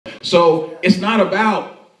So it's not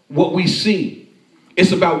about what we see.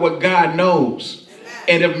 It's about what God knows.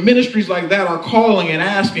 And if ministries like that are calling and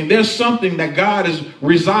asking, there's something that God has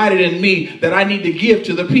resided in me that I need to give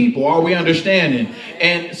to the people. Are we understanding?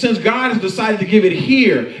 And since God has decided to give it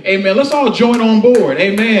here, amen, let's all join on board.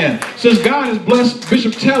 Amen. Since God has blessed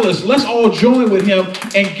Bishop Tellis, let's all join with him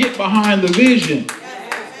and get behind the vision.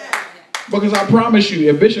 Because I promise you,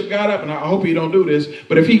 if Bishop got up, and I hope he don't do this,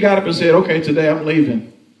 but if he got up and said, okay, today I'm leaving.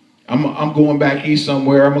 I'm going back east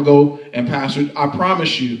somewhere. I'm going to go and pastor. I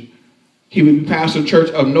promise you, he would pastor a church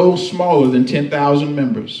of no smaller than 10,000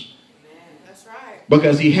 members. That's right.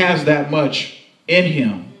 Because he has that much in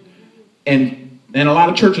him. And a lot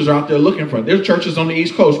of churches are out there looking for it. There's churches on the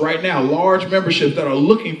East Coast right now, large memberships that are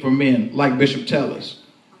looking for men like Bishop Tellis.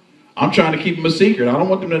 I'm trying to keep him a secret. I don't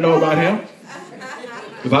want them to know about him.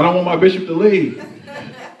 Because I don't want my bishop to leave.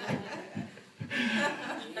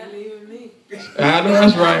 I know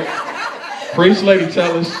that's right. Priest Lady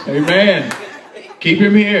Tellis. Amen. Keep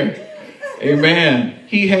him here. Amen.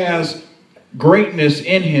 He has greatness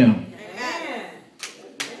in him. Amen.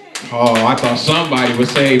 Oh, I thought somebody would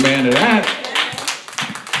say amen to that.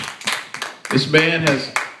 This man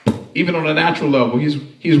has, even on a natural level,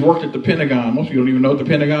 he's worked at the Pentagon. Most people don't even know what the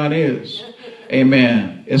Pentagon is.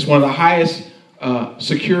 Amen. It's one of the highest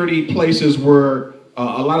security places where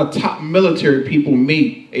a lot of top military people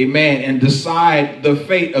meet. Amen. And decide the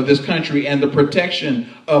fate of this country and the protection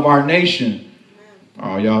of our nation.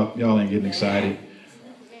 Oh, y'all ain't getting excited.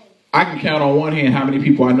 I can count on one hand how many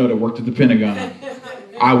people I know that worked at the Pentagon.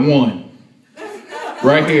 I won.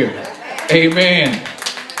 Right here. Amen.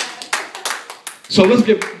 So let's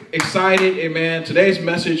get excited. Amen. Today's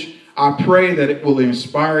message, I pray that it will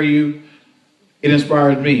inspire you. It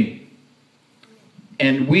inspires me.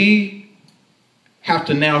 And we have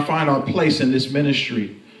to now find our place in this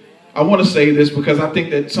ministry. I want to say this because I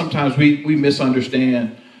think that sometimes we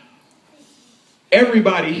misunderstand.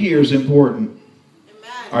 Everybody here is important.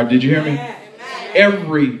 Amen. All right, did you hear me? Amen.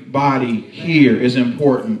 Everybody here is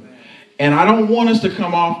important. And I don't want us to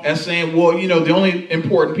come off as saying, well, you know, the only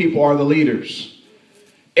important people are the leaders.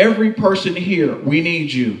 Every person here, we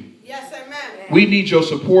need you. Yes, amen. We need your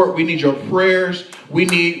support. We need your prayers. We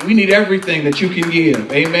need everything that you can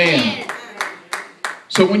give. Amen.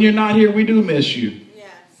 So when you're not here, we do miss you.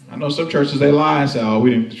 Yes. I know some churches, they lie and say, oh, we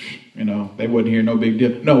didn't, you know, they wasn't here, no big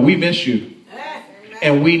deal. No, we miss you.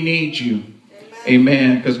 And we need you.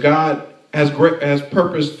 Amen. Because God has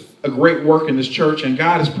purposed a great work in this church. And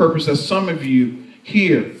God has purposed that some of you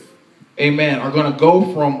here, amen, are going to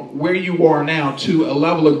go from where you are now to a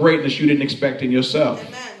level of greatness you didn't expect in yourself.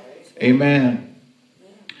 Amen.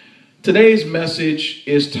 Today's message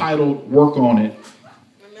is titled, Work on It.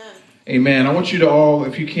 Amen. I want you to all,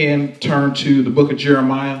 if you can, turn to the book of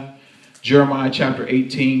Jeremiah. Jeremiah chapter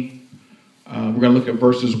 18. We're going to look at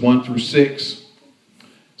verses 1 through 6.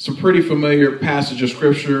 It's a pretty familiar passage of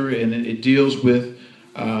scripture, and it deals with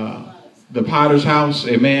the potter's house.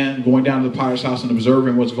 Amen. Going down to the potter's house and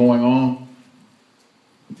observing what's going on.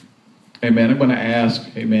 Amen. I'm going to ask,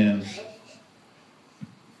 amen,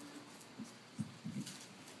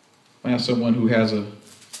 I ask someone who has a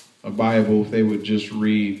Bible if they would just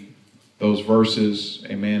read those verses.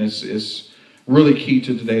 Amen. It's really key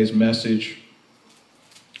to today's message.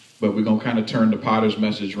 But we're going to kind of turn the potter's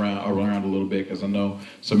message around a little bit, because I know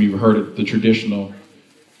some of you have heard it, the traditional,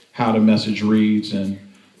 how the message reads, and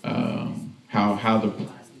how the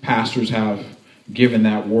pastors have given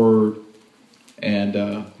that word. And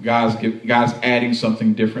God's adding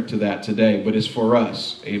something different to that today, but it's for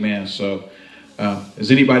us. Amen. So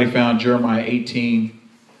has anybody found Jeremiah 18,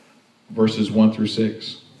 verses 1 through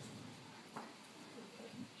 6?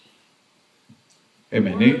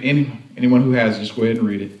 Amen. Anyone who has, just go ahead and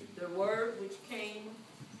read it.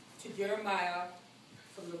 Jeremiah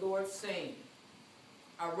from the Lord, saying,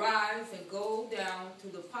 Arise and go down to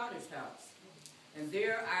the potter's house, and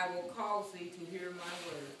there I will cause thee to hear my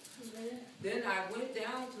words. Then I went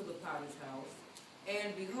down to the potter's house,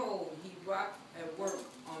 and behold, he wrought at work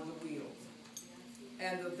on the wheels.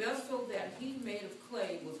 And the vessel that he made of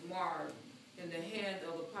clay was marred in the hand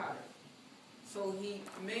of the potter. So he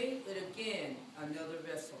made it again another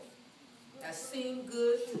vessel, as seemed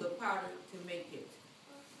good to the potter to make it.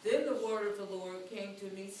 Then the word of the Lord came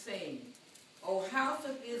to me, saying, O house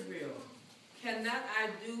of Israel, cannot I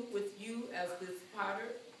do with you as this potter,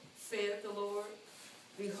 saith the Lord?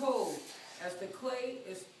 Behold, as the clay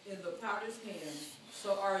is in the potter's hand,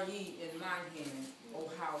 so are ye in mine hand, O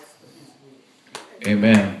house of Israel.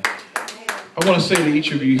 Amen. I want to say to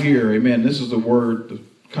each of you here, amen, this is the word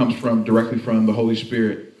that comes directly from the Holy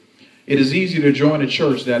Spirit. It is easy to join a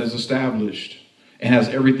church that is established and has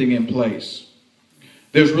everything in place.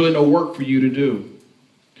 There's really no work for you to do.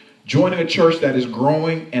 Joining a church that is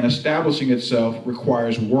growing and establishing itself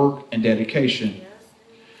requires work and dedication.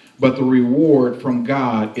 But the reward from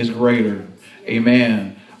God is greater.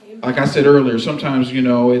 Amen. Like I said earlier, sometimes,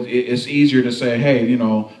 it's easier to say, hey,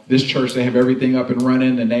 this church, they have everything up and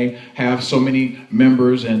running and they have so many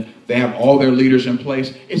members and they have all their leaders in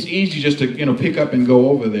place. It's easy just to, pick up and go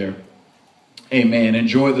over there. Amen.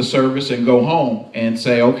 Enjoy the service and go home and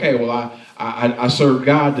say, okay, well, I served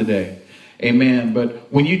God today. Amen.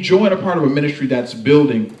 But when you join a part of a ministry that's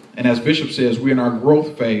building, and as Bishop says, we're in our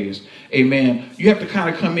growth phase. Amen. You have to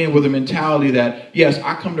kind of come in with a mentality that, yes,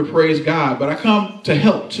 I come to praise God, but I come to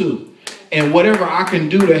help too. And whatever I can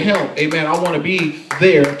do to help, amen, I want to be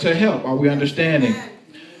there to help. Are we understanding?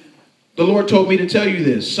 The Lord told me to tell you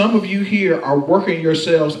this. Some of you here are working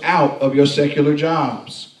yourselves out of your secular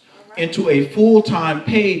jobs into a full-time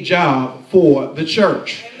paid job for the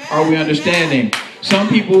church. Are we understanding? Some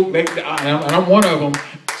people, and I'm one of them,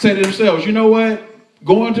 say to themselves, you know what?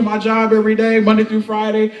 Going to my job every day, Monday through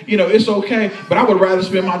Friday, it's okay. But I would rather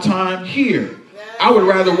spend my time here. I would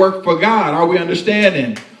rather work for God. Are we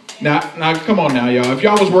understanding? Now, come on now, y'all. If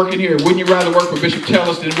y'all was working here, wouldn't you rather work for Bishop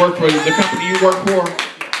Tellis than work for the company you work for?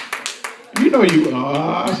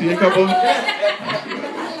 I see a couple.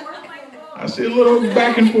 I see a little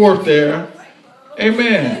back and forth there.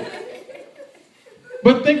 Amen.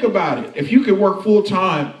 But think about it. If you could work full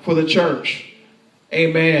time for the church,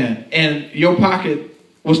 amen, and your pocket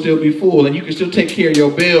will still be full and you can still take care of your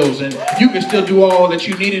bills and you can still do all that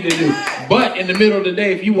you needed to do. But in the middle of the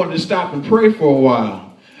day, if you wanted to stop and pray for a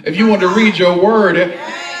while, if you wanted to read your word,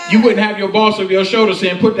 you wouldn't have your boss over your shoulder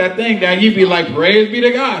saying, put that thing down. You'd be like, praise be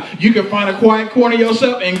to God. You can find a quiet corner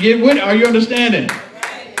yourself and get with it. Are you understanding?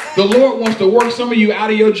 The Lord wants to work some of you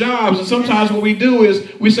out of your jobs. And sometimes what we do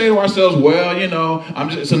is we say to ourselves, well,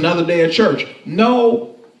 it's another day at church.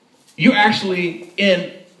 No, you're actually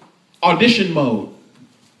in audition mode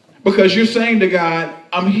because you're saying to God,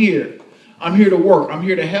 I'm here. I'm here to work. I'm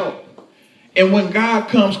here to help. And when God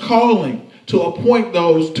comes calling to appoint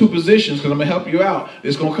those two positions, because I'm going to help you out,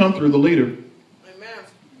 it's going to come through the leader. Amen.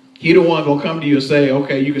 He the one going to come to you and say,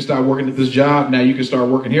 okay, you can start working at this job. Now you can start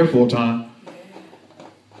working here full time.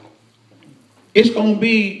 It's going to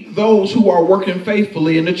be those who are working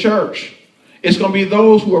faithfully in the church. It's going to be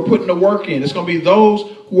those who are putting the work in. It's going to be those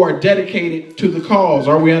who are dedicated to the cause.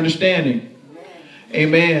 Are we understanding?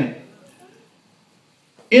 Amen.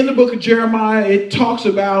 In the book of Jeremiah, it talks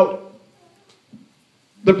about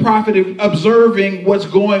the prophet observing what's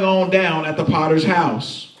going on down at the potter's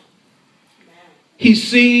house. He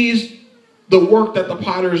sees the work that the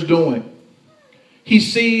potter is doing. He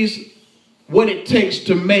sees what it takes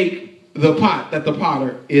to make the pot that the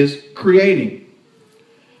potter is creating.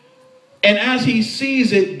 And as he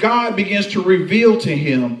sees it, God begins to reveal to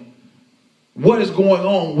him what is going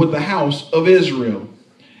on with the house of Israel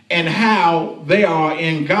and how they are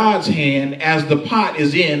in God's hand as the pot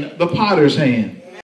is in the potter's hand.